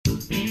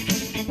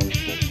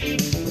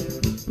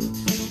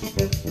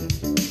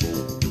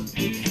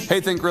Hey,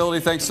 Think Realty,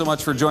 thanks so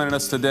much for joining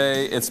us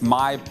today. It's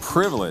my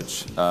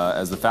privilege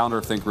as the founder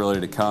of Think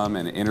Realty to come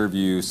and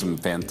interview some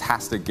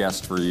fantastic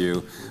guests for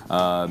you.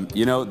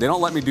 You know, they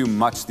don't let me do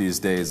much these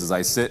days as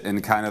I sit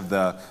in kind of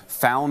the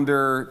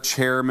founder,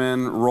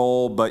 chairman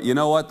role, but you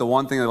know what? The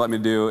one thing they let me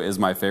do is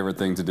my favorite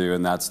thing to do,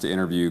 and that's to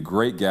interview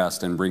great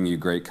guests and bring you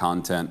great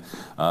content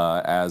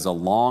as a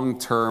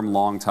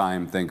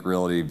long-time Think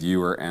Realty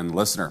viewer and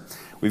listener.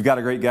 We've got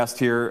a great guest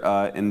here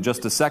in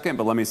just a second,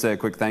 but let me say a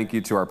quick thank you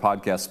to our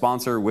podcast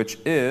sponsor, which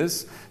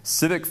is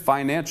Civic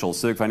Financial.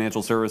 Civic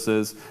Financial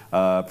Services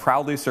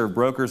proudly serve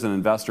brokers and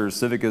investors.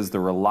 Civic is the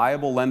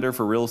reliable lender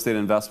for real estate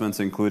investments,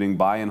 including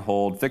buy and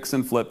hold, fix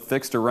and flip,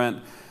 fix to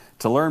rent.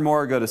 To learn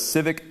more, go to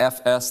Civic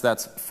FS,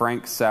 that's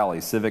Frank Sally,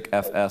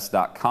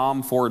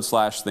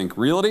 civicfs.com/Think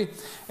Realty.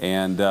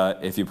 And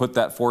if you put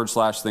that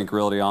 /Think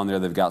Realty on there,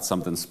 they've got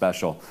something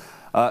special.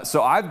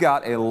 So I've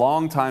got a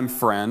longtime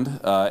friend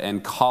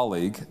and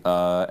colleague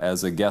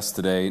as a guest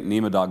today,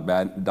 Nima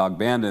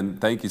Dogbandin.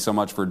 Thank you so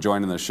much for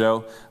joining the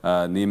show.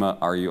 Nima,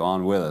 are you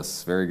on with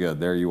us? Very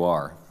good. There you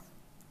are.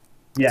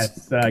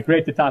 Yes.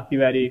 Great to talk to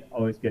you, Eddie.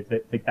 Always good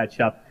to catch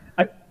up.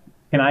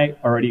 Can I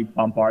already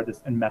bombard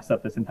this and mess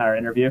up this entire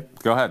interview?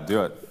 Go ahead.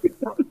 Do it.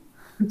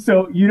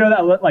 So you know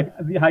that, like,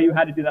 how you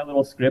had to do that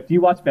little script? Do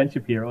you watch Ben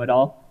Shapiro at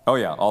all? Oh,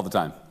 yeah. All the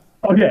time.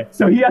 Okay,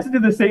 so he has to do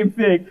the same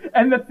thing.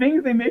 And the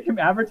things they make him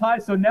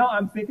advertise, so now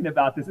I'm thinking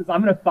about this, is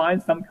I'm going to find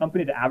some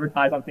company to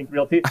advertise on Think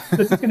Realty.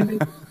 This is going to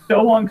be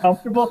so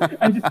uncomfortable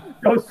and just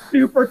go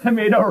super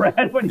tomato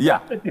red when you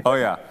have to do it. Oh,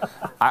 yeah.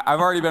 I've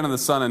already been in the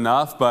sun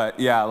enough, but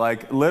yeah,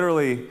 like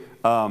literally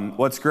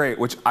what's great,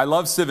 which I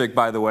love Civic,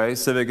 by the way.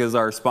 Civic is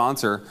our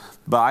sponsor,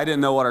 but I didn't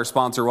know what our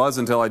sponsor was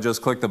until I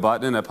just clicked the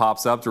button and it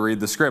pops up to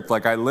read the script.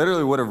 Like I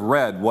literally would have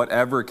read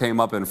whatever came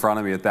up in front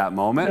of me at that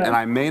moment, and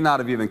I may not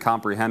have even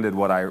comprehended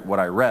what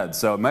I read.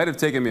 So it might have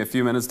taken me a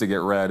few minutes to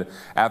get read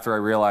after I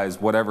realized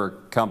whatever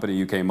company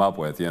you came up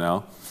with, you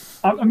know?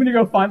 I'm going to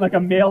go find like a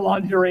male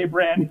lingerie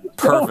brand.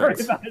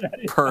 Perfect.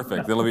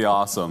 Perfect. It'll be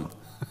awesome.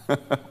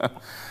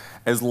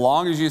 As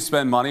long as you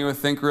spend money with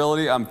Think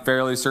Realty, I'm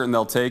fairly certain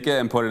they'll take it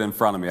and put it in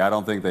front of me. I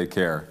don't think they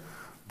care.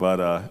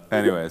 But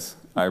anyways,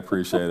 I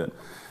appreciate it.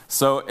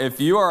 So if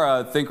you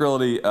are a Think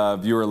Realty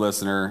viewer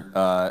listener,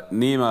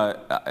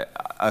 Nima,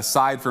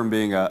 aside from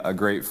being a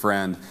great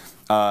friend,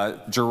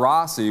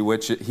 Gerasi,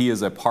 which he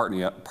is a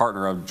partner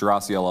of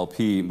Gerasi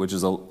LLP, which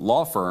is a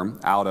law firm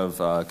out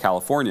of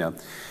California,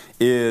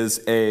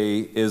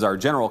 is our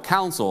general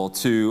counsel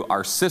to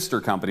our sister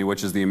company,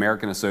 which is the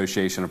American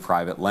Association of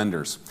Private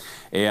Lenders.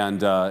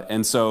 And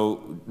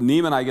so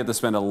Nima and I get to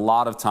spend a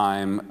lot of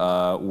time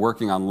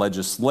working on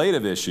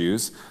legislative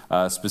issues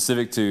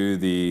specific to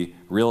the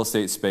real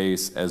estate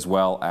space as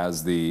well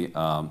as the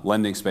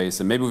lending space.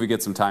 And maybe if we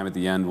get some time at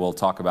the end, we'll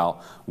talk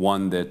about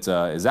one that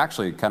is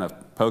actually kind of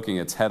poking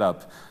its head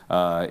up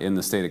in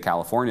the state of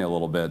California a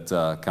little bit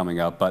coming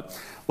up. But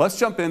let's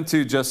jump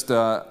into just,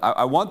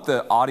 I want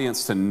the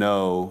audience to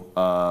know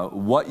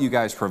what you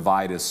guys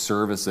provide as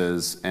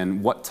services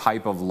and what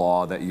type of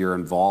law that you're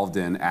involved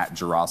in at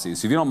Gerasi.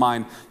 So if you don't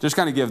mind, just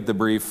kind of give the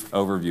brief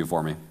overview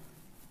for me.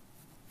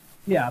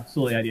 Yeah,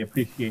 absolutely, Eddie.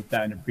 Appreciate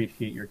that and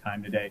appreciate your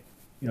time today.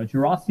 You know,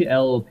 Gerasi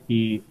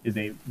LLP is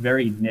a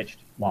very niched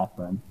law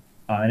firm,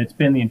 and it's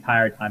been the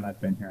entire time I've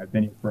been here. I've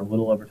been here for a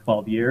little over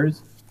 12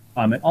 years.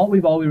 And all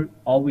we've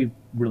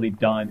really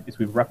done is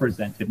we've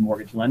represented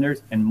mortgage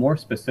lenders and more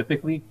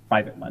specifically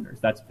private lenders.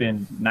 That's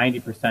been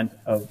 90%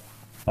 of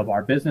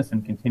our business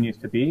and continues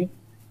to be.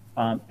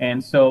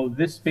 And so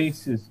this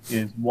space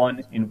is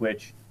one in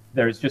which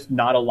there's just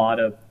not a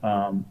lot of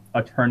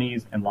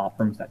attorneys and law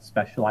firms that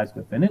specialize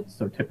within it.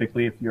 So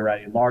typically, if you're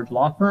at a large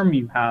law firm,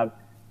 you have,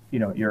 you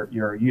know,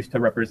 you're used to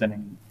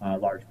representing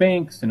large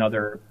banks and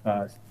other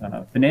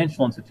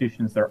financial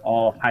institutions. They're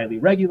all highly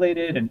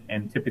regulated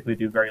and typically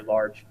do very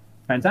large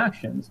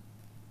transactions.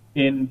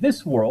 In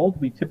this world,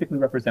 we typically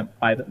represent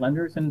private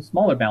lenders and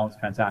smaller balance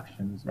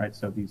transactions, right?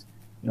 So these,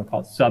 you know,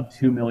 called sub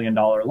 $2 million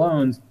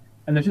loans.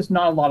 And there's just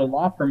not a lot of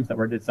law firms that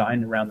were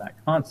designed around that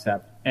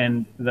concept.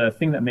 And the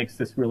thing that makes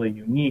this really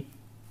unique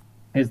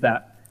is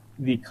that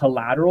the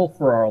collateral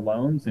for our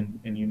loans, and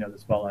you know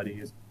this well,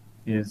 Eddie,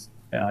 is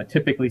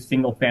typically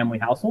single-family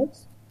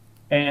households.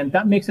 And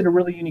that makes it a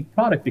really unique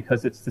product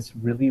because it's this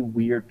really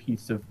weird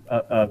piece of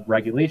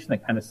regulation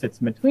that kind of sits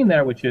in between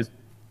there, which is,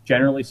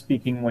 generally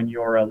speaking, when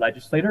you're a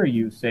legislator,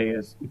 you say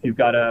is if you've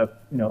got an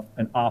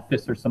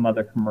office or some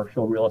other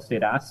commercial real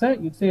estate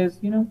asset, you'd say is,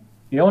 you know,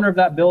 the owner of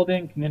that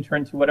building can enter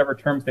into whatever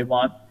terms they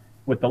want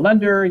with the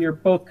lender. You're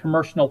both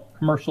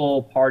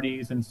commercial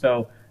parties. And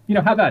so, you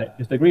know, have at it.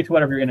 Just agree to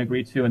whatever you're going to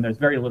agree to. And there's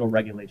very little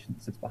regulation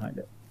that sits behind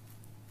it.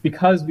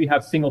 Because we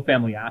have single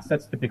family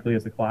assets typically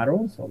as the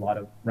collateral, so a lot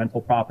of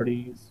rental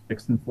properties,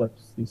 fix and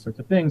flips, these sorts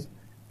of things,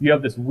 you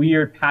have this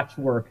weird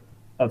patchwork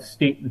of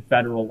state and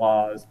federal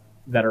laws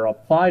that are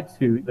applied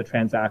to the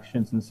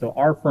transactions. And so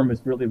our firm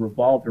is really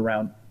revolved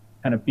around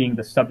kind of being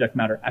the subject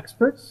matter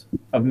experts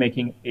of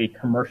making a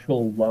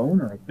commercial loan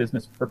or a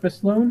business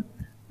purpose loan.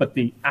 But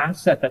the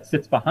asset that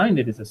sits behind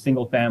it is a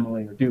single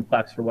family or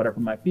duplex or whatever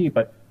it might be.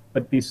 But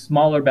but these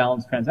smaller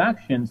balance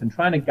transactions and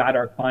trying to guide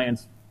our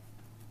clients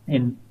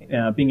in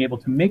being able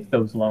to make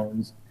those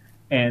loans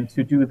and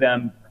to do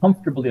them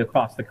comfortably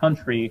across the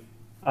country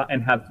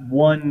and have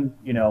one,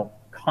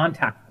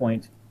 contact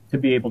point to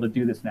be able to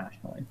do this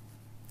nationally.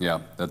 Yeah,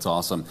 that's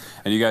awesome.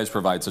 And you guys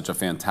provide such a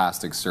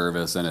fantastic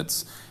service, and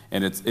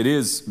it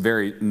is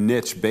very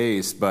niche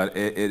based, but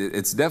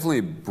it's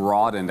definitely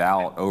broadened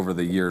out over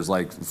the years.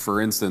 Like,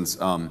 for instance,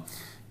 I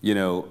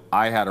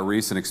had a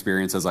recent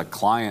experience as a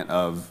client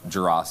of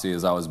Jurassic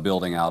as I was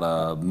building out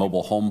a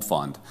mobile home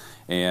fund.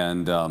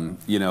 And,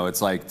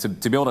 it's like to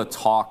be able to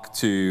talk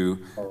to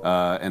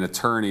an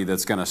attorney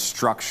that's going to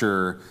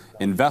structure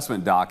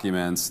investment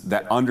documents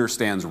that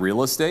understands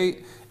real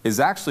estate is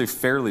actually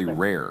fairly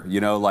rare,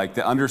 like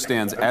that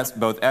understands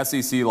both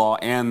SEC law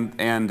and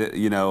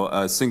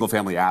a single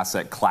family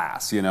asset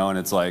class, and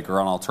it's like, or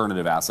an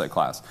alternative asset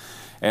class.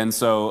 And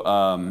so,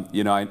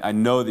 I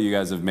know that you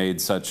guys have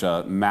made such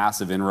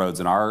massive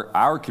inroads in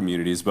our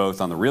communities, both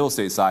on the real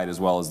estate side as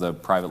well as the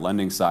private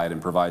lending side,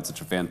 and provide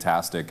such a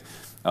fantastic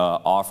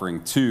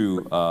offering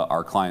to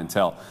our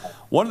clientele.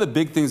 One of the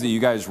big things that you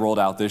guys rolled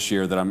out this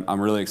year that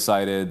I'm really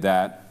excited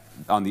that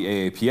on the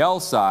AAPL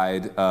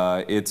side,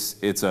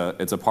 it's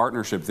a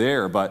partnership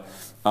there, but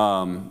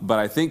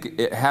I think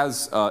it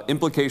has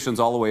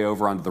implications all the way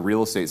over onto the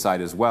real estate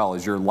side as well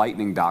as your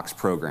Lightning Docs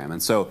program,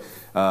 and so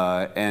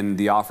and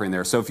the offering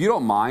there. So if you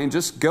don't mind,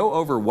 just go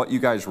over what you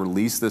guys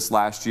released this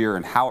last year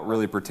and how it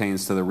really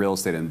pertains to the real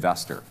estate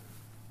investor.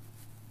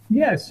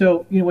 Yeah.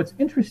 So what's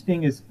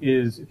interesting is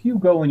if you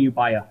go and you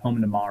buy a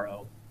home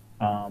tomorrow,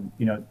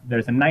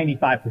 there's a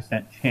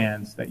 95%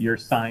 chance that you're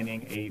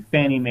signing a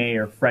Fannie Mae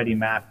or Freddie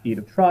Mac deed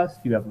of trust.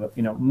 You have,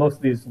 most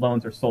of these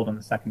loans are sold on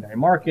the secondary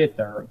market.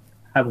 They're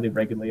heavily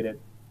regulated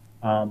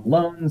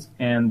loans,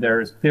 and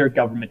there's clear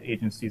government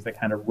agencies that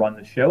kind of run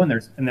the show, and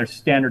there's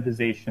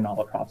standardization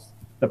all across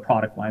the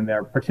product line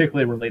there,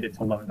 particularly related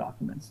to loan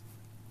documents.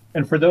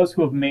 And for those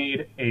who have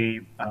made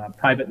a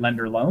private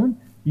lender loan,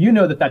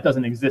 that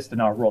doesn't exist in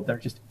our world. There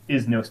just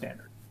is no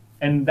standard.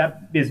 And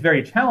that is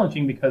very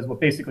challenging because what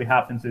basically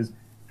happens is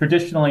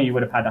traditionally you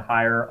would have had to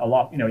hire a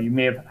law, you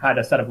may have had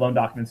a set of loan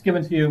documents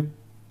given to you.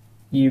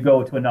 You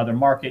go to another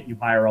market, you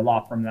hire a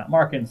law firm in that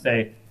market and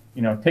say,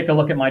 take a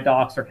look at my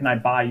docs, or can I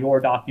buy your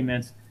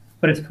documents?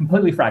 But it's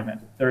completely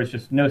fragmented. There is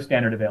just no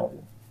standard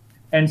available.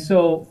 And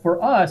so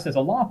for us as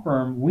a law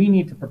firm, we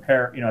need to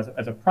prepare,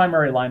 as a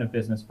primary line of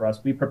business for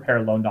us, we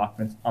prepare loan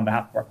documents on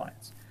behalf of our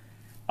clients.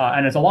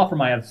 And as a law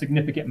firm, I have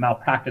significant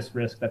malpractice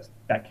risk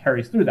that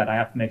carries through that. I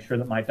have to make sure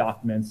that my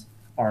documents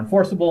are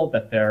enforceable,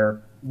 that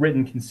they're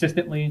written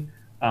consistently,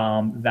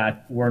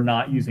 that we're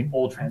not using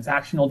old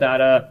transactional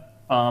data.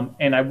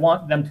 And I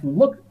want them to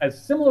look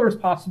as similar as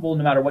possible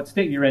no matter what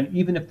state you're in,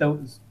 even if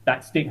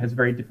that state has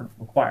very different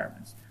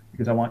requirements,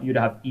 because I want you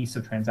to have ease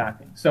of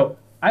transacting. So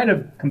I had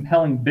a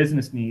compelling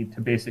business need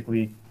to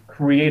basically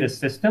create a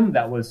system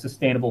that was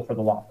sustainable for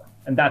the law firm.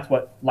 And that's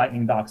what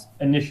Lightning Docs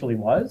initially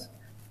was.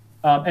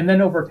 And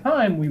then over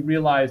time, we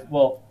realized,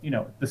 well,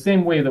 the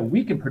same way that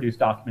we can produce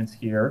documents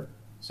here,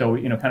 so,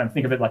 kind of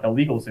think of it like a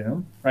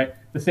LegalZoom, right?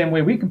 The same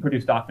way we can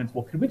produce documents,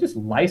 well, could we just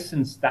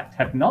license that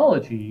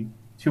technology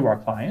to our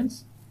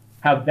clients,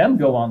 have them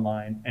go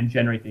online and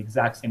generate the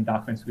exact same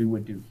documents we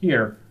would do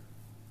here?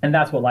 And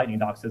that's what Lightning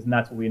Docs is, and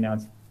that's what we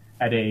announced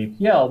at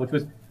AAPL, which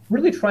was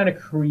really trying to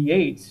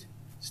create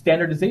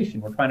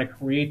standardization. We're trying to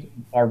create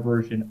our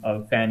version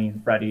of Fannie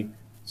and Freddie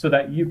so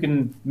that you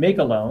can make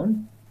a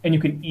loan, and you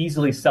can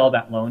easily sell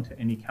that loan to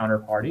any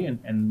counterparty,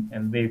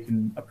 and they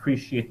can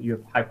appreciate that you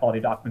have high quality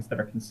documents that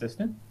are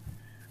consistent.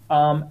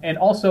 And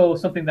also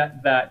something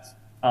that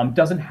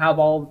doesn't have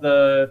all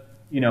the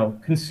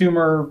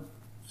consumer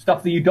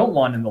stuff that you don't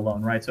want in the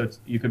loan, right? So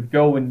you could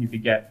go and you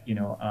could get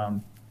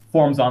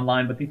forms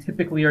online, but they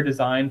typically are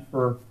designed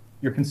for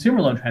your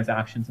consumer loan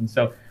transactions. And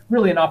so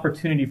really an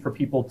opportunity for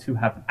people to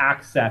have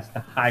access to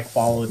high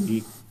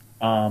quality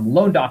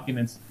loan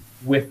documents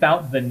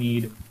without the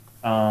need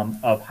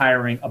of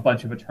hiring a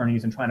bunch of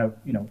attorneys and trying to,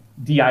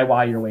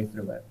 DIY your way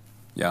through it.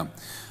 Yeah,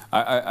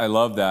 I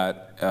love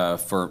that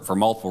for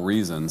multiple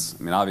reasons.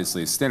 I mean,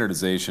 obviously,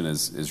 standardization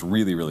is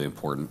really, really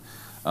important.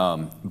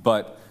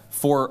 But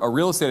for a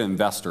real estate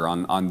investor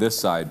on this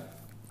side,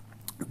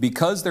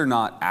 because they're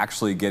not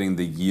actually getting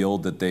the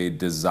yield that they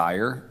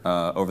desire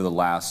over the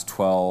last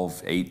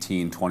 12,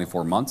 18,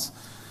 24 months,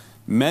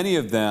 many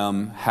of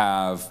them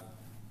have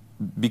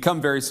become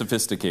very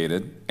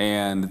sophisticated,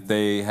 and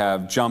they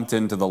have jumped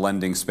into the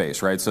lending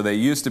space, right? So they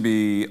used to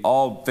be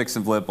all fix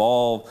and flip,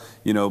 all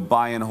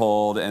buy and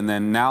hold, and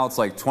then now it's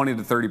like 20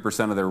 to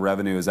 30% of their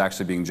revenue is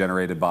actually being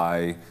generated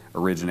by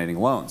originating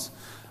loans.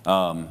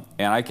 And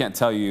I can't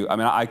tell you, I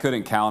mean, I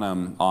couldn't count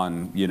them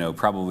on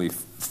probably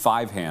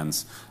 5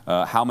 hands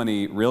how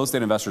many real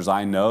estate investors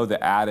I know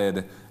that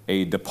added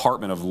a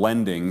department of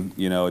lending,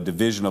 a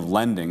division of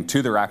lending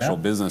to their actual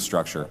business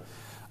structure.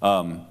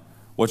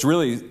 What's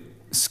really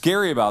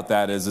scary about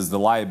that is the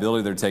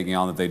liability they're taking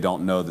on that they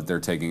don't know that they're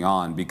taking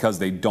on because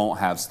they don't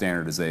have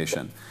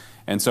standardization.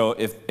 And so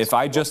if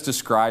I just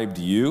described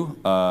you,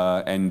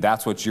 and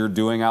that's what you're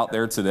doing out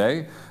there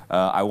today,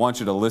 I want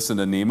you to listen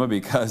to Nima,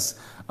 because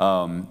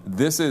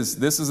this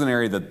is an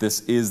area that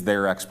this is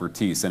their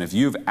expertise. And if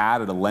you've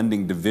added a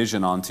lending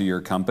division onto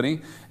your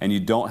company and you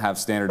don't have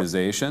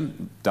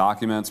standardization,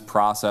 documents,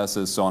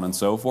 processes, so on and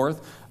so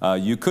forth,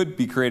 you could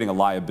be creating a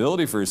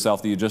liability for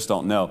yourself that you just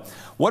don't know.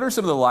 What are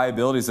some of the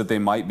liabilities that they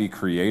might be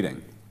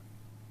creating?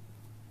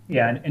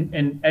 Yeah,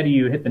 and Eddie,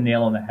 you hit the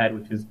nail on the head,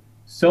 which is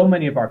so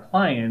many of our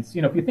clients,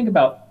 if you think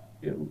about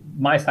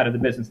my side of the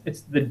business,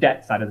 it's the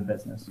debt side of the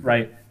business,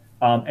 right?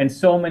 And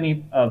so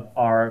many of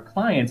our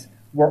clients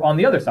were on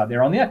the other side. They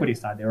were on the equity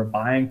side. They were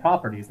buying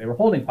properties. They were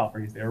holding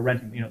properties. They were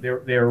renting. They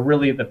were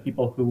really the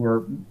people who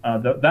were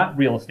that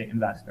real estate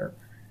investor.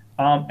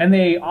 And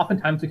they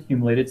oftentimes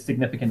accumulated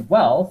significant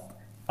wealth.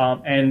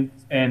 And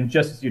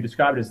just as you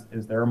described,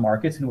 is there are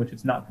markets in which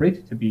it's not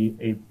great to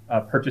be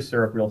a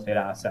purchaser of real estate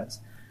assets.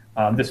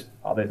 This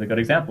probably is a good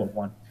example of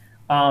one.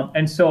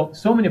 And so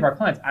many of our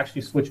clients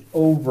actually switched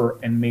over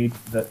and made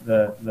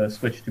the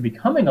switch to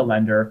becoming a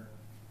lender.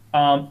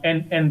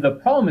 And the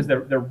problem is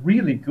they're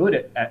really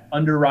good at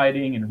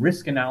underwriting and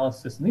risk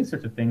analysis and these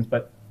sorts of things.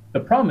 But the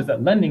problem is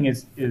that lending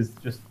is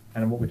just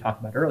kind of what we talked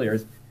about earlier,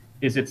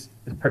 is it's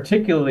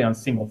particularly on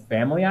single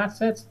family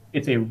assets,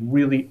 it's a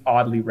really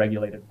oddly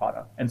regulated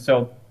product. And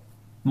so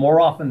more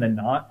often than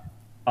not,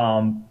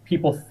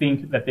 people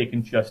think that they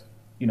can just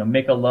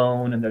make a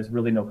loan and there's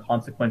really no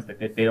consequence, that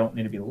they don't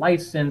need to be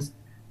licensed,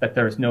 that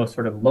there's no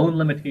sort of loan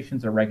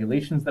limitations or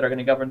regulations that are going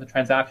to govern the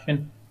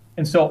transaction.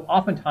 And so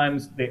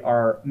oftentimes they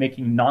are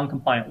making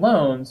non-compliant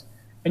loans,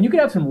 and you can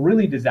have some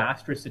really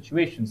disastrous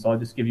situations. So I'll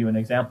just give you an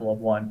example of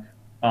one.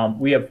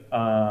 We have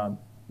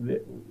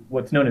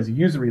what's known as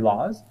usury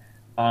laws.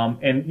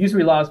 And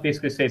usury laws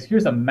basically says,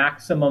 here's a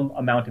maximum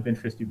amount of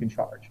interest you can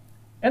charge.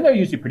 And they're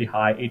usually pretty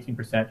high,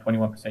 18%,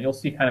 21%. You'll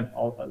see kind of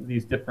all of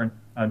these different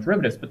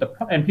derivatives.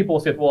 And people will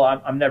say,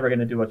 well, I'm never going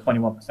to do a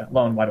 21%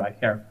 loan. Why do I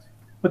care?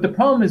 But the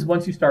problem is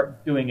once you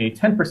start doing a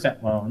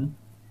 10% loan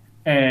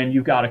and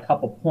you've got a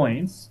couple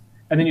points,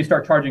 and then you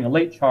start charging a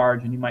late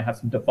charge and you might have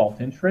some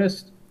default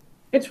interest,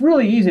 it's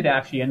really easy to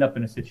actually end up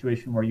in a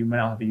situation where you may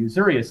now have a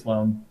usurious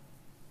loan.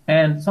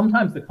 And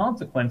sometimes the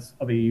consequence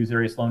of a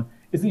usurious loan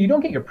is that you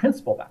don't get your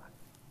principal back.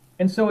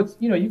 And so it's,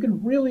 you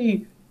can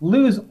really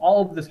lose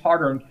all of this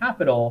hard-earned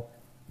capital,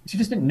 but you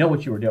just didn't know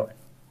what you were doing.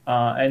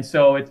 And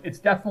so it's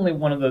definitely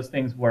one of those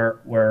things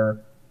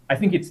where I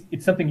think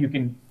it's something you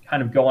can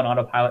kind of go on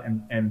autopilot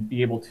and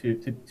be able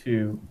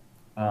to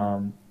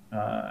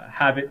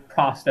have it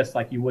processed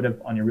like you would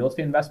have on your real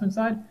estate investment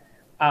side.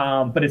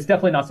 But it's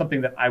definitely not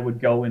something that I would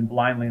go in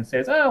blindly and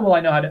say, oh, well,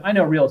 I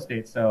know real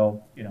estate,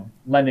 so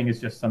lending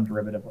is just some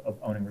derivative of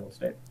owning real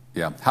estate.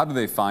 Yeah. How do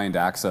they find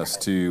access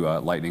to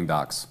Lightning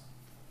Docs?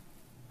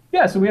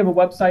 Yeah, so we have a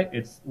website.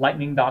 It's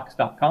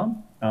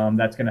lightningdocs.com.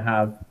 That's going to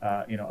have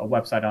a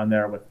website on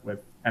there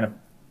with kind of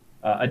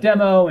a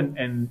demo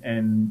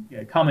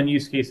and common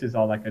use cases,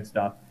 all that good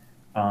stuff.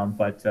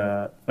 But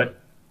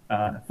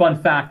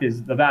fun fact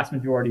is the vast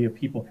majority of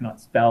people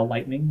cannot spell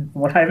lightning,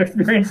 from what I've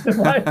experienced in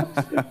life.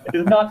 It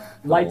is not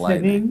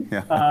lightning.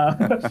 Yeah.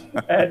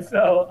 And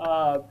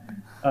so,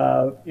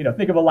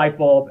 think of a light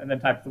bulb and then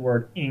type the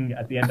word ing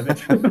at the end of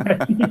it.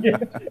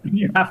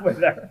 You're halfway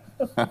there.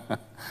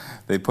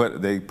 They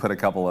put a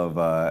couple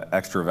of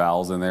extra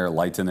vowels in there,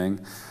 lightening.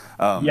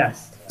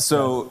 Yes.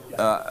 So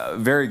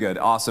very good,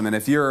 awesome. And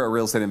if you're a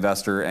real estate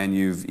investor and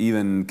you've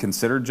even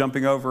considered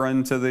jumping over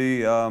into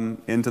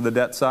the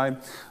debt side,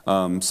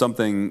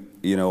 something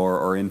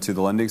or into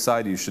the lending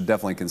side, you should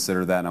definitely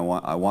consider that. And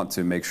I want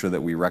to make sure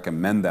that we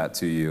recommend that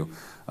to you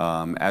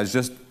as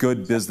just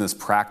good business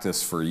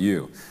practice for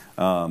you.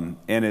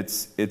 And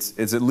it's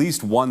at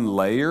least one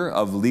layer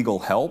of legal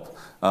help.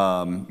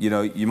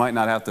 You might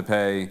not have to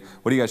pay.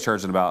 What are you guys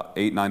charging, about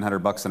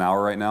 $800-900 an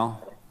hour right now?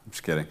 I'm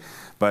just kidding.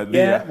 But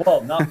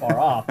well, not far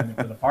off. I mean,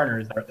 for the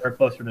partners, they're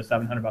closer to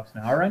 $700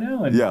 an hour right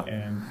now.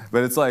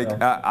 But it's like, so.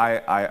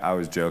 I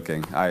was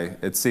joking.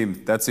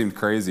 That seemed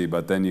crazy,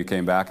 but then you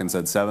came back and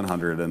said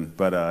 700.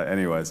 But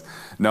anyways,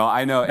 no,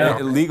 I know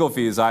legal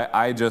fees.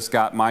 I just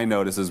got my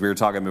notices. We were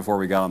talking before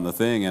we got on the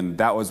thing, and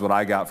that was what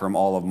I got from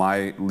all of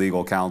my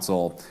legal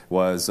counsel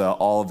was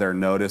all of their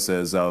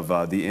notices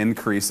of the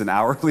increase in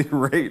hourly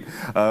rate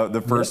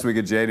the first week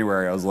of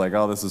January. I was like,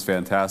 oh, this is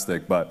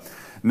fantastic, but.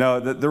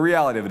 No, the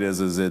reality of it is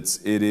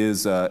it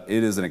is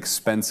an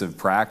expensive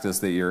practice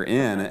that you're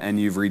in, and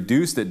you've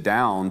reduced it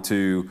down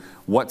to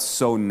what's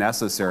so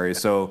necessary.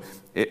 So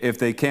if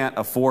they can't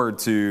afford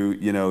to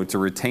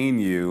retain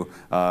you,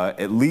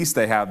 at least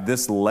they have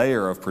this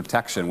layer of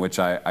protection, which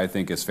I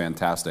think is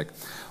fantastic.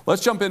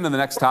 Let's jump into the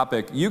next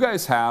topic. You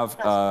guys have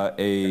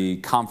a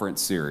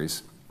conference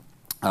series.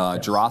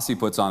 Gerasi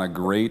puts on a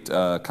great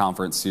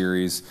conference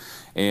series,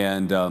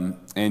 and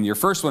your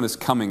first one is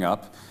coming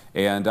up.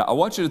 And I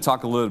want you to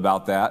talk a little bit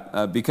about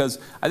that because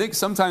I think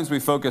sometimes we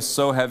focus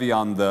so heavy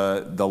on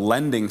the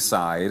lending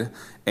side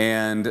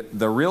and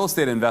the real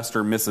estate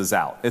investor misses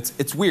out.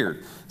 It's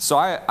weird. So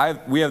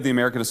we have the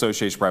American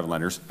Association of Private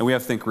Lenders and we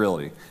have Think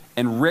Realty.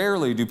 And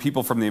rarely do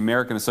people from the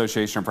American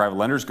Association of Private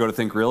Lenders go to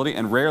Think Realty,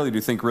 and rarely do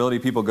Think Realty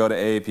people go to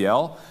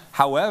AAPL.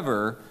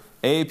 However,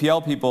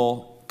 AAPL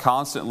people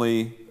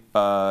constantly,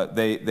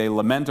 they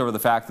lament over the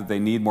fact that they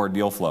need more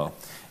deal flow.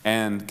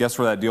 And guess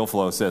where that deal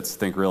flow sits?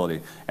 Think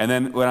Realty. And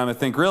then when I'm at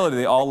Think Realty,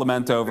 they all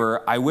lament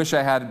over, I wish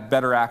I had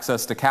better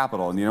access to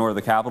capital. And you know where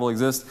the capital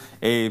exists?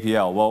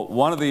 AAPL. Well,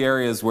 one of the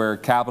areas where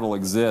capital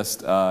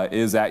exists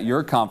is at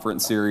your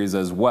conference series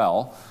as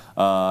well.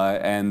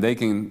 And they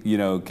can,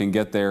 can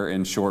get there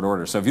in short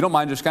order. So if you don't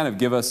mind, just kind of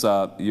give us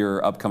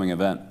your upcoming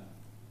event.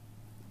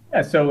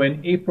 Yeah, so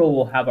in April,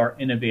 we'll have our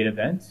Innovate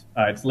event.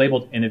 It's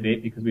labeled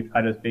Innovate because we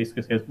try to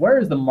basically say, where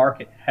is the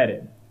market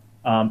headed?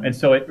 And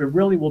so it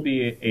really will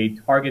be a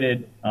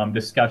targeted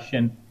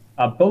discussion,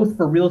 both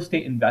for real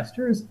estate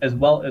investors as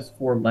well as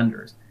for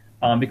lenders.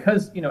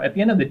 Because, at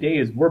the end of the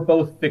day we're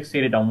both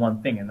fixated on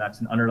one thing, and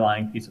that's an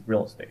underlying piece of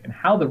real estate. And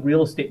how the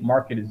real estate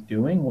market is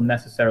doing will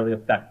necessarily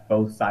affect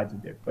both sides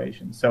of the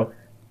equation. So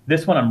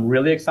this one I'm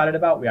really excited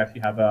about. We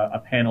actually have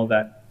a panel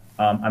that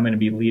I'm going to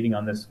be leading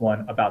on this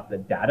one about the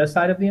data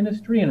side of the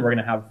industry, and we're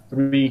going to have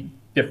 3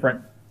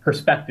 different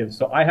perspectives.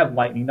 So I have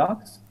Lightning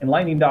Docs, and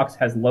Lightning Docs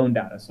has loan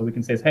data. So we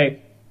can say,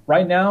 hey,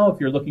 right now, if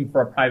you're looking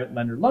for a private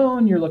lender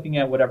loan, you're looking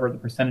at whatever the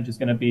percentage is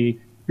going to be.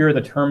 Here are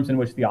the terms in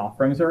which the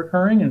offerings are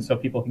occurring, and so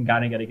people can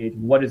kind of get a gauge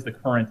of what is the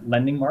current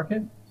lending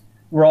market.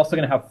 We're also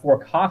going to have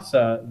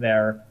Forecasa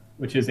there,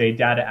 which is a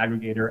data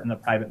aggregator in the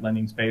private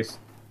lending space.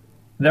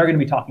 They're going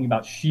to be talking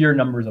about sheer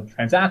numbers of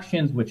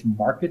transactions, which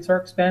markets are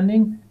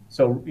expanding,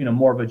 so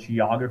more of a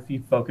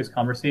geography-focused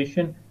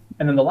conversation.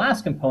 And then the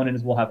last component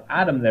is we'll have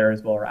Adam there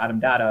as well, or Adam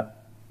Data,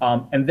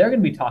 and they're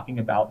going to be talking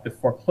about the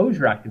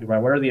foreclosure activity,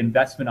 right? What are the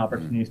investment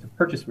opportunities to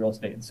purchase real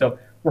estate? And so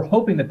we're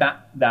hoping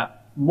that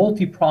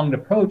multi-pronged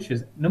approach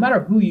is, no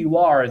matter who you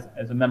are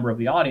as a member of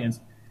the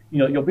audience,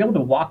 you'll be able to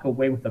walk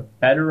away with a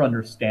better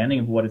understanding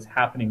of what is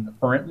happening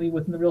currently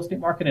within the real estate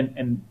market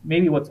and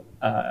maybe what's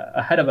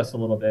ahead of us a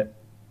little bit.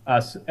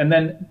 And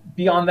then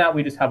beyond that,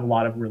 we just have a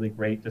lot of really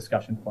great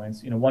discussion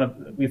points.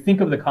 We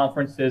think of the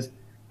conferences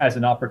as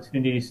an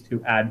opportunities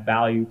to add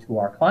value to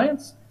our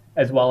clients,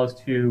 as well as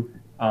to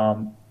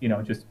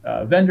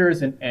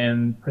vendors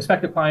and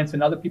prospective clients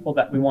and other people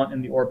that we want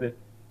in the orbit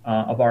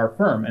of our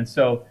firm. And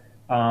so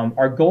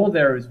our goal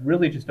there is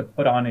really just to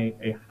put on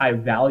a high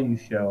value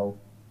show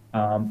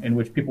in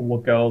which people will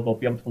go, they'll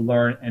be able to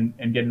learn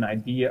and get an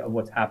idea of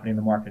what's happening in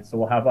the market. So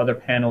we'll have other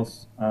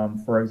panels,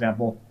 for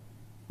example.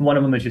 One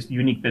of them is just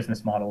unique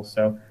business models.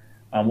 So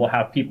we'll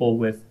have people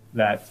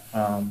that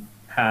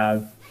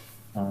have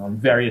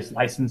various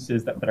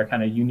licenses that are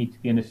kind of unique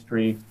to the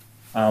industry.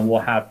 We'll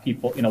have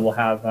people, we'll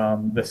have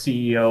the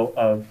CEO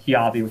of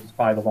Kiavi, which is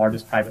probably the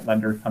largest private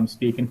lender, come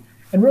speak. And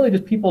really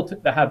just people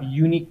that have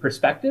unique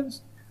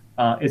perspectives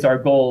is our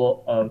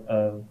goal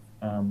of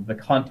the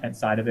content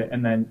side of it.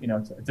 And then,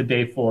 it's a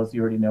day full, as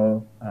you already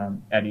know,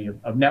 Eddie,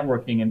 of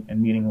networking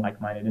and meeting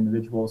like-minded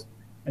individuals,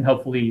 and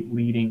hopefully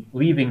leaving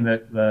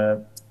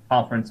the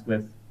conference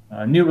with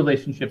new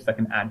relationships that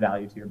can add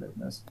value to your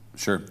business.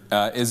 Sure.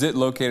 Is it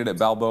located at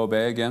Balboa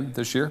Bay again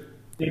this year?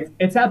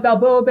 It's at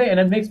Balboa Bay, and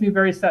it makes me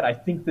very sad. I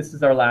think this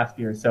is our last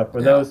year. So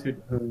for those who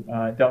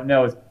don't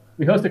know,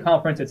 we host a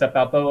conference. It's at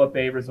Balboa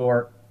Bay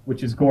Resort,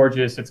 which is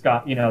gorgeous. It's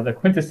got, the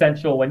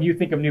quintessential, when you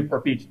think of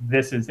Newport Beach,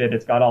 this is it.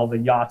 It's got all the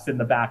yachts in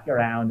the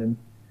background,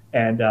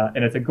 and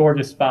it's a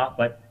gorgeous spot,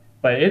 but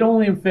it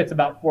only fits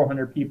about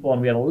 400 people,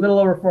 and we had a little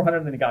over 400,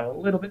 and then it got a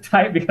little bit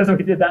tight because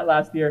we did that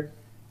last year.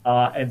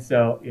 And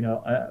so,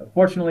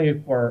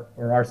 fortunately for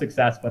our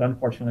success, but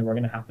unfortunately, we're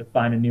going to have to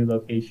find a new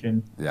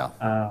location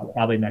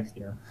probably next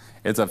year.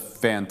 It's a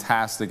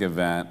fantastic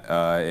event.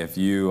 If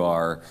you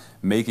are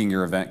making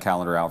your event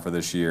calendar out for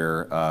this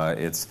year,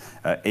 it's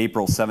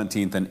April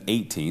 17th and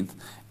 18th,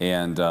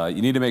 and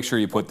you need to make sure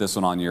you put this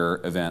one on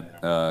your event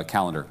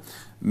calendar.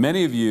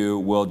 Many of you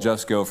will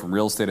just go from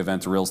real estate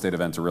event to real estate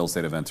event to real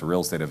estate event to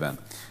real estate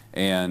event,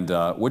 and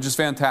which is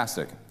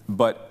fantastic.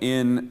 But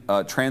in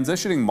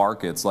transitioning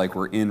markets like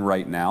we're in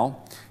right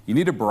now, you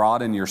need to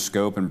broaden your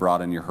scope and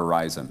broaden your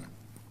horizon.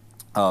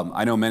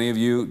 I know many of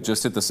you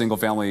just hit the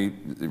single-family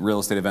real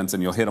estate events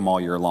and you'll hit them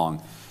all year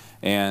long.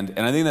 And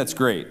I think that's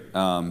great.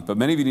 But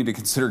many of you need to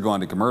consider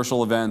going to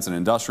commercial events and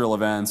industrial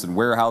events and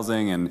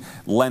warehousing and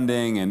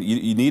lending. And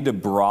you need to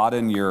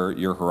broaden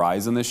your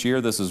horizon this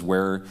year. This is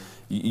where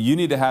you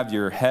need to have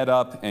your head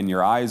up and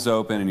your eyes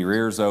open and your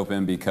ears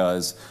open,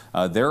 because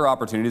there are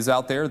opportunities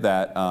out there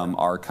that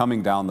are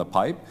coming down the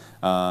pipe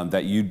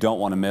that you don't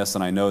want to miss.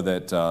 And I know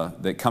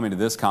that coming to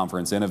this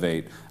conference,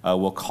 Innovate,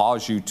 will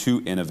cause you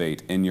to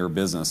innovate in your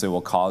business. It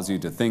will cause you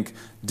to think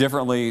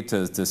differently,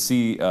 to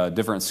see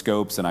different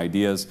scopes and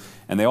ideas.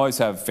 And they always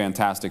have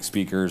fantastic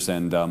speakers.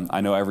 And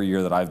I know every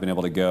year that I've been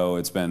able to go,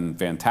 it's been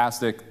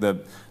fantastic.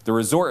 The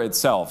resort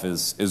itself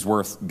is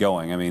worth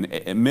going. I mean,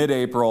 in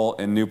mid-April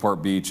in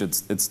Newport Beach,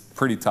 it's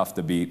pretty tough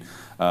to beat.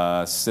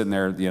 Sitting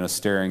there,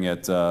 staring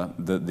at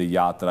the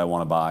yacht that I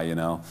want to buy,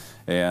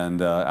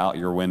 and out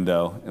your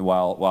window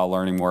while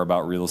learning more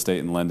about real estate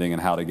and lending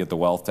and how to get the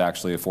wealth to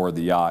actually afford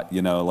the yacht.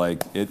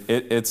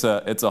 It's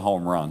a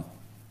home run.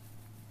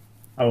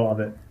 I love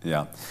it.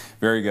 Yeah,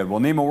 very good. Well,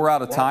 Nima, we're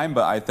out of time,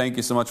 but I thank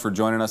you so much for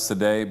joining us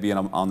today, being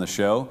on the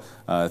show.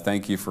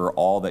 Thank you for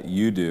all that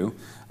you do.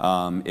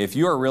 If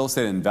you are a real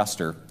estate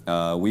investor,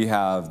 we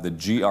have the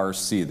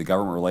GRC, the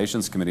Government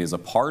Relations Committee, as a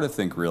part of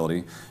Think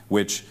Realty,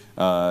 which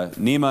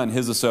Nima and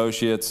his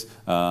associates,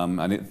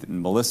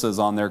 Melissa's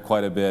on there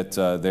quite a bit,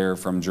 they're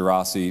from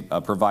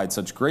GRC, provide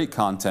such great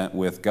content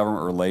with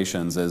government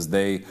relations as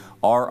they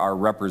are our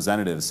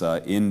representatives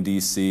in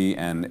D.C.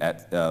 and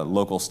at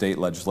local state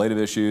legislative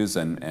issues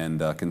and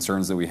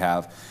concerns that we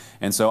have.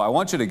 And so I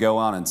want you to go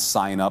on and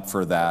sign up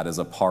for that as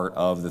a part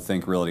of the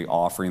Think Realty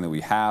offering that we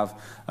have.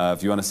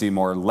 If you want to see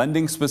more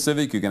lending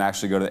specific, you can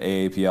actually go to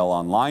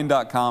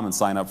aaplonline.com and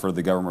sign up for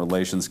the Government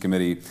Relations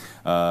Committee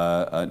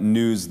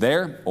news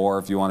there. Or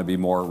if you want to be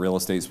more real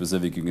estate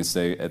specific, you can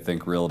stay at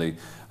Think Realty.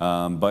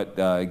 But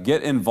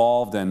get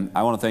involved, and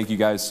I want to thank you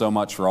guys so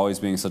much for always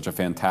being such a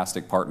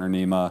fantastic partner,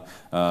 Nima.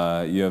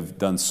 You have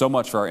done so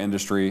much for our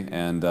industry,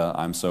 and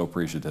I'm so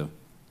appreciative.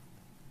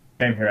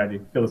 Same here, Eddie.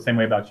 Feel the same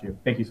way about you.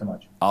 Thank you so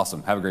much.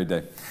 Awesome. Have a great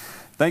day.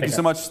 Thank you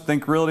so much,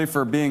 Think Realty,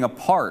 for being a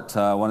part.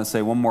 I want to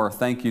say one more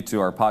thank you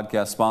to our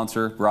podcast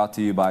sponsor, brought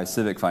to you by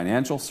Civic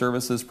Financial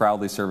Services,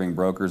 proudly serving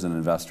brokers and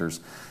investors.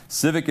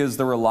 Civic is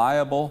the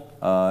reliable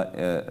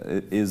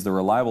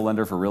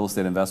lender for real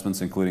estate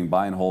investments, including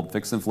buy and hold,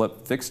 fix and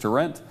flip, fix to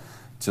rent.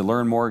 To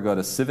learn more, go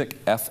to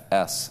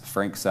CivicFS,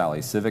 Frank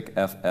Sally,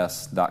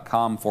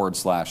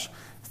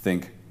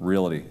 civicfs.com/Think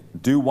Realty.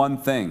 Do one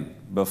thing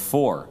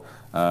before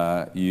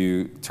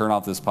you turn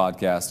off this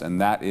podcast,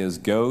 and that is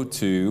go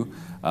to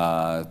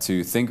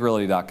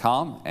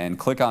thinkrealty.com and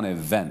click on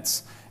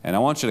events. And I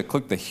want you to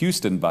click the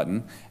Houston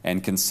button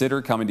and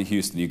consider coming to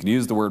Houston. You can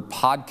use the word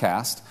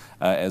podcast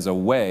as a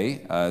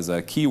way, as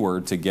a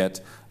keyword to get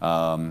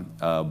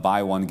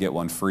buy one, get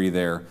one free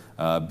there.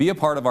 Be a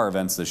part of our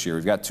events this year.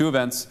 We've got 2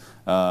 events.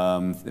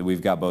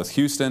 We've got both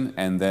Houston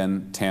and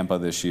then Tampa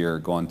this year,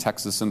 going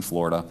Texas and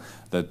Florida,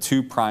 the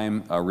 2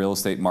 prime real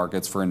estate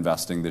markets for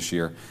investing this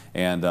year.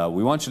 And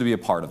we want you to be a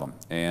part of them.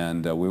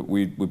 And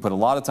we put a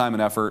lot of time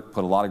and effort,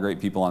 put a lot of great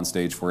people on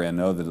stage for you, and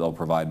know that they'll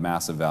provide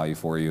massive value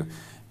for you.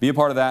 Be a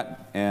part of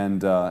that,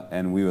 and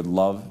we would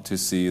love to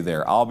see you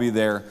there. I'll be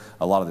there.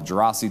 A lot of the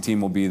Gerasi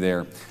team will be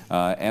there.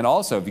 And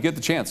also, if you get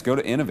the chance, go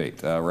to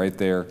Innovate right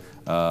there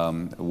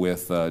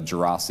with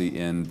Gerasi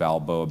in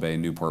Balboa Bay,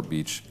 Newport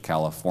Beach,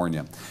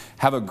 California.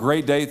 Have a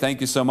great day.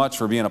 Thank you so much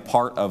for being a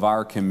part of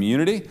our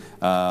community.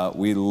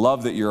 We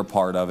love that you're a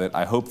part of it.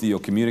 I hope that you'll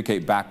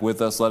communicate back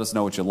with us. Let us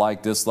know what you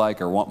like,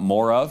 dislike, or want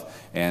more of,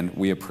 and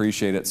we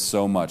appreciate it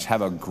so much.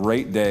 Have a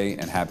great day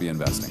and happy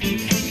investing.